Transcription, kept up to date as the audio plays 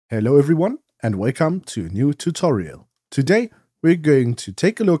Hello everyone and welcome to a new tutorial. Today we're going to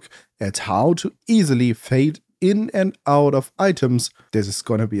take a look at how to easily fade in and out of items. This is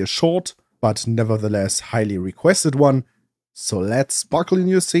going to be a short but nevertheless highly requested one. So let's buckle in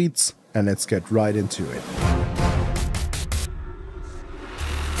your seats and let's get right into it.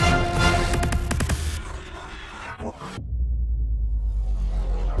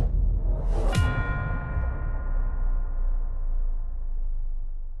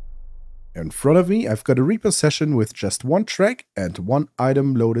 In front of me, I've got a Reaper session with just one track and one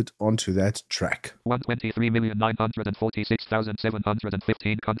item loaded onto that track.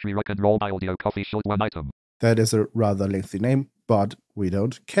 123,946,715 country rock and roll by audio coffee short one item. That is a rather lengthy name, but we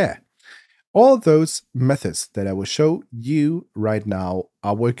don't care. All those methods that I will show you right now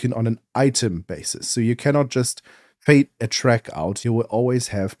are working on an item basis. So you cannot just fade a track out, you will always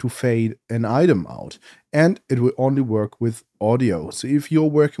have to fade an item out. And it will only work with audio. So if you're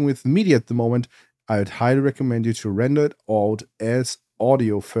working with media at the moment, I would highly recommend you to render it out as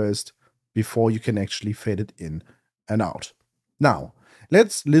audio first before you can actually fade it in and out. Now,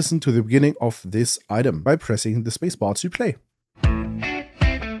 let's listen to the beginning of this item by pressing the spacebar to play.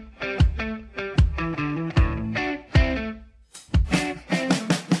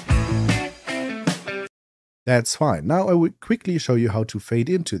 That's fine. Now I will quickly show you how to fade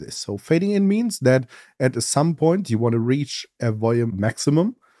into this. So fading in means that at some point you want to reach a volume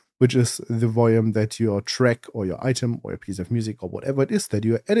maximum, which is the volume that your track or your item or a piece of music or whatever it is that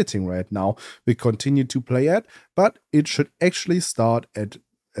you're editing right now will continue to play at, but it should actually start at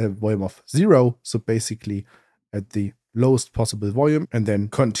a volume of 0. So basically at the lowest possible volume and then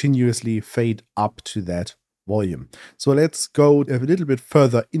continuously fade up to that volume. So let's go a little bit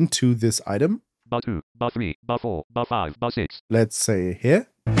further into this item. Bar 2, bar 3, bar 4, bar 5, bar 6. Let's say here.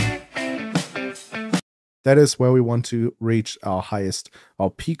 That is where we want to reach our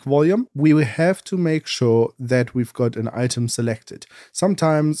peak volume. We will have to make sure that we've got an item selected.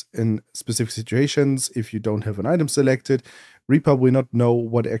 Sometimes in specific situations, if you don't have an item selected, Reaper will not know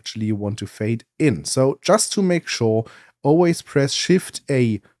what actually you want to fade in. So just to make sure, always press Shift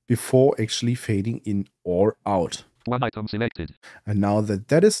A before actually fading in or out. One item selected. And now that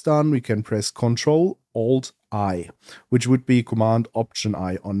that is done, we can press Ctrl-Alt-I, which would be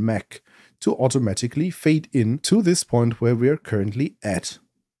Command-Option-I on Mac, to automatically fade in to this point where we are currently at.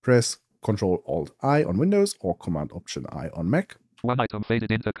 Press Ctrl-Alt-I on Windows or Command-Option-I on Mac. One item faded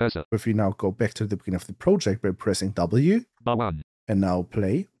into cursor. If we now go back to the beginning of the project by pressing W, bar 1. And now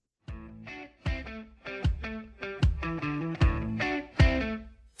play.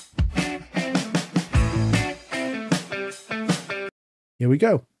 Here we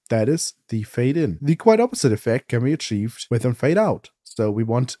go. That is the fade in. The quite opposite effect can be achieved with a fade out. So we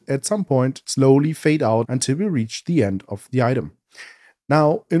want at some point slowly fade out until we reach the end of the item.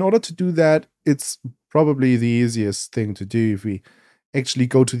 Now, in order to do that, it's probably the easiest thing to do if we actually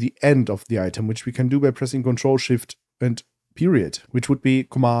go to the end of the item, which we can do by pressing Ctrl, Shift, and period, which would be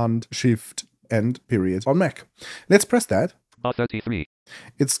Command, Shift, and period on Mac. Let's press that. Bar 33.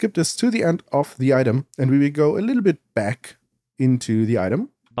 It skipped us to the end of the item, and we will go a little bit back into the item.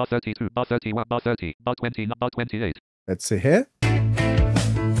 Bar 32, bar 31, bar 30, bar 20, bar 28. Let's say here.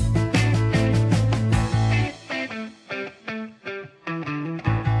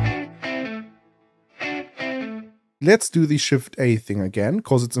 Let's do the Shift A thing again,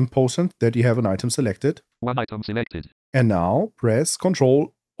 because it's important that you have an item selected. One item selected. And now press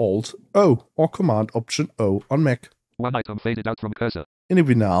Ctrl-Alt-O or Command-Option-O on Mac. One item faded out from cursor. And if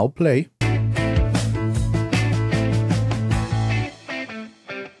we now play.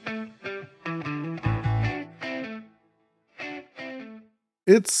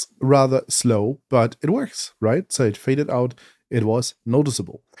 It's rather slow, but it works, right? So it faded out, it was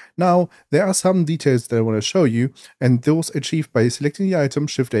noticeable. Now, there are some details that I want to show you, and those achieved by selecting the item,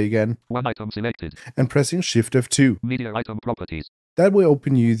 Shift A again. One item selected. And pressing Shift F2. Media item properties. That will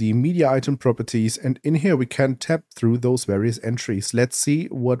open you the media item properties, and in here we can tap through those various entries. Let's see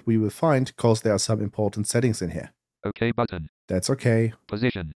what we will find, because there are some important settings in here. OK button. That's okay.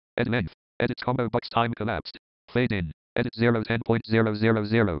 Position. Edit length. Edit combo box time collapsed. Fade in. Edit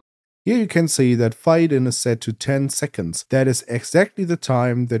 0:10.000. Here you can see that fade in is set to 10 seconds. That is exactly the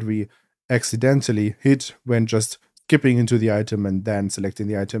time that we accidentally hit when just skipping into the item and then selecting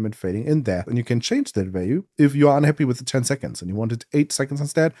the item and fading in there. And you can change that value if you are unhappy with the 10 seconds and you wanted 8 seconds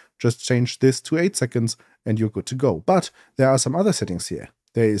instead, just change this to 8 seconds and you're good to go. But there are some other settings here.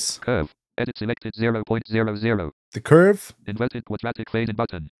 There is curve. Edit selected 0.00. The curve. Inverted quadratic fade in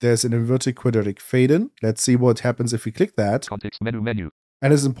button. There's an inverted quadratic fade in. Let's see what happens if we click that. Context menu.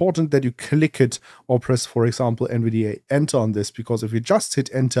 And it's important that you click it or press, for example, NVDA enter on this, because if you just hit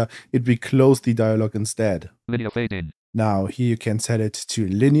enter, it will close the dialog instead. Linear fade in. Now here you can set it to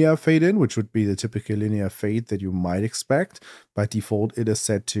linear fade in, which would be the typical linear fade that you might expect. By default, it is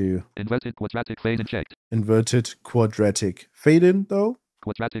set to inverted quadratic fade in checked. Inverted quadratic fade in though.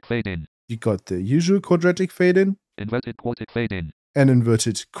 Quadratic fade in. You got the usual quadratic fade in. Inverted quartic fade in. An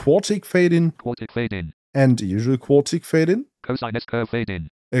inverted quartic fade in. Quartic fade in. And a usual quartic fade in. Cosine S-curve fade in.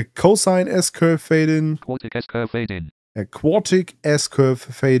 A cosine S-curve fade in. Quartic S-curve fade in. A quartic S-curve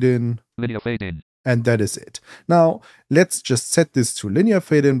fade in. Linear fade in. And that is it. Now, let's just set this to linear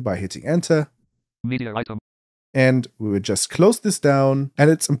fade in by hitting enter. Media item. And we will just close this down. And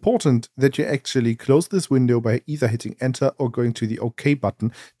it's important that you actually close this window by either hitting enter or going to the OK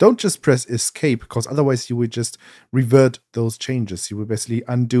button. Don't just press escape, because otherwise you will just revert those changes. You will basically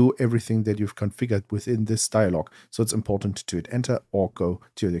undo everything that you've configured within this dialog. So it's important to hit enter or go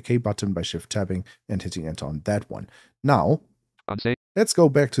to the OK button by shift tabbing and hitting enter on that one. Now, let's go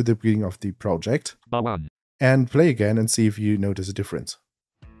back to the beginning of the project and play again and see if you notice a difference.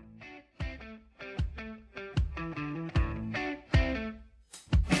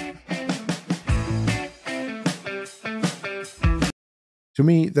 To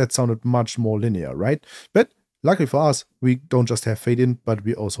me, that sounded much more linear, right? But luckily for us, we don't just have fade in, but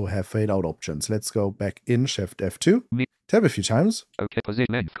we also have fade out options. Let's go back in, Shift F2, tab a few times. OK,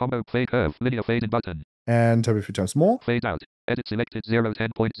 position length, combo, fade curve, linear fade in button. And tab a few times more. Fade out, edit selected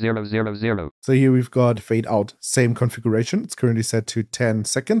 0:10.000. So here we've got fade out, same configuration. It's currently set to 10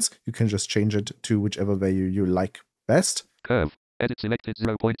 seconds. You can just change it to whichever value you like best. Curve, edit selected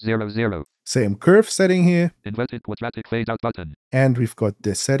 0.00. Same curve setting here. Inverted quadratic fade out button. And we've got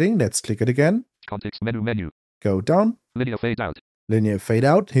this setting. Let's click it again. Context menu. Go down. Linear fade out. Linear fade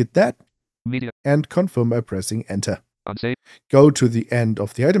out. Hit that. Media. And confirm by pressing enter. Unsave. Go to the end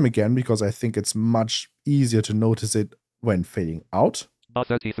of the item again, because I think it's much easier to notice it when fading out. Bar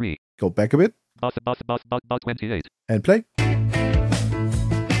 33. Go back a bit. Bar 28. And play.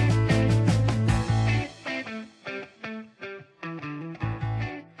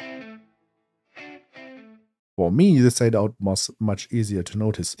 For me, this fade out was much easier to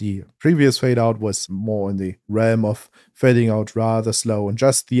notice. The previous fade out was more in the realm of fading out rather slow, and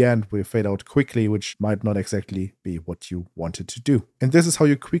just the end will fade out quickly, which might not exactly be what you wanted to do. And this is how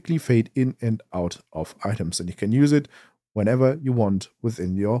you quickly fade in and out of items, and you can use it whenever you want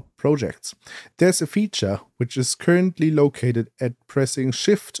within your projects. There's a feature which is currently located at pressing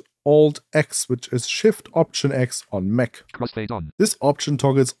Shift-Alt-X, which is Shift-Option-X on Mac. Crossfade on. This option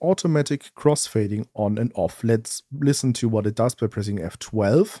toggles automatic crossfading on and off. Let's listen to what it does by pressing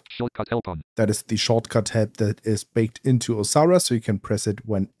F12. Shortcut help on. That is the shortcut help that is baked into Osara, so you can press it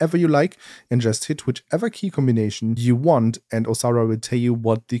whenever you like and just hit whichever key combination you want, and Osara will tell you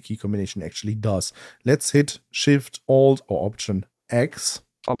what the key combination actually does. Let's hit Shift-Alt or Option-X.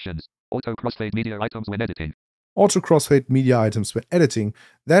 Options. Auto-crossfade media items when editing. Auto-crossfade media items when editing.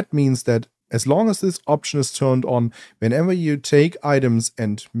 That means that as long as this option is turned on, whenever you take items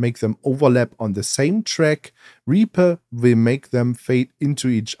and make them overlap on the same track, REAPER will make them fade into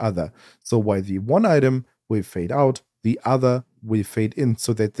each other. So while the one item will fade out, the other will fade in,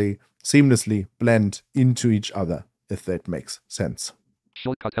 so that they seamlessly blend into each other, if that makes sense.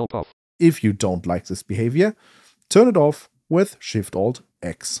 Shortcut help off. If you don't like this behavior, turn it off with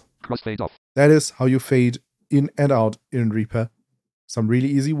Shift-Alt-X. Crossfade off. That is how you fade in and out in REAPER. Some really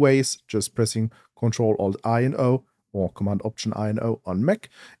easy ways, just pressing Ctrl-Alt-I and O or Command-Option-I and O on Mac.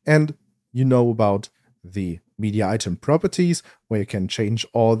 And you know about the media item properties, where you can change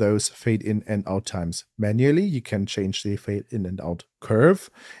all those fade in and out times manually. You can change the fade in and out curve.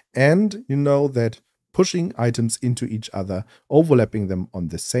 And you know that pushing items into each other, overlapping them on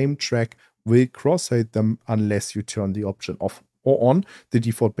the same track, will cross-fade them unless you turn the option off or on. The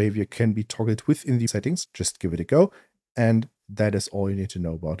default behavior can be toggled within the settings. Just give it a go. And that is all you need to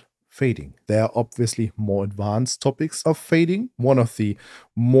know about fading. There are obviously more advanced topics of fading. One of the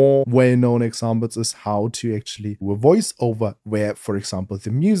more well-known examples is how to actually do a voiceover, where, for example,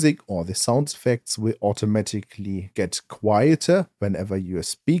 the music or the sound effects will automatically get quieter whenever you are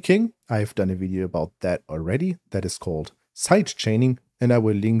speaking. I've done a video about that already. That is called sidechaining, and I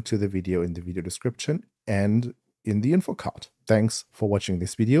will link to the video in the video description and in the info card. Thanks for watching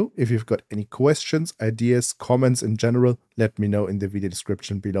this video. If you've got any questions, ideas, comments in general, let me know in the video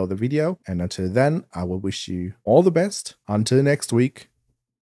description below the video. And until then, I will wish you all the best. Until next week,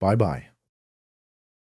 bye bye.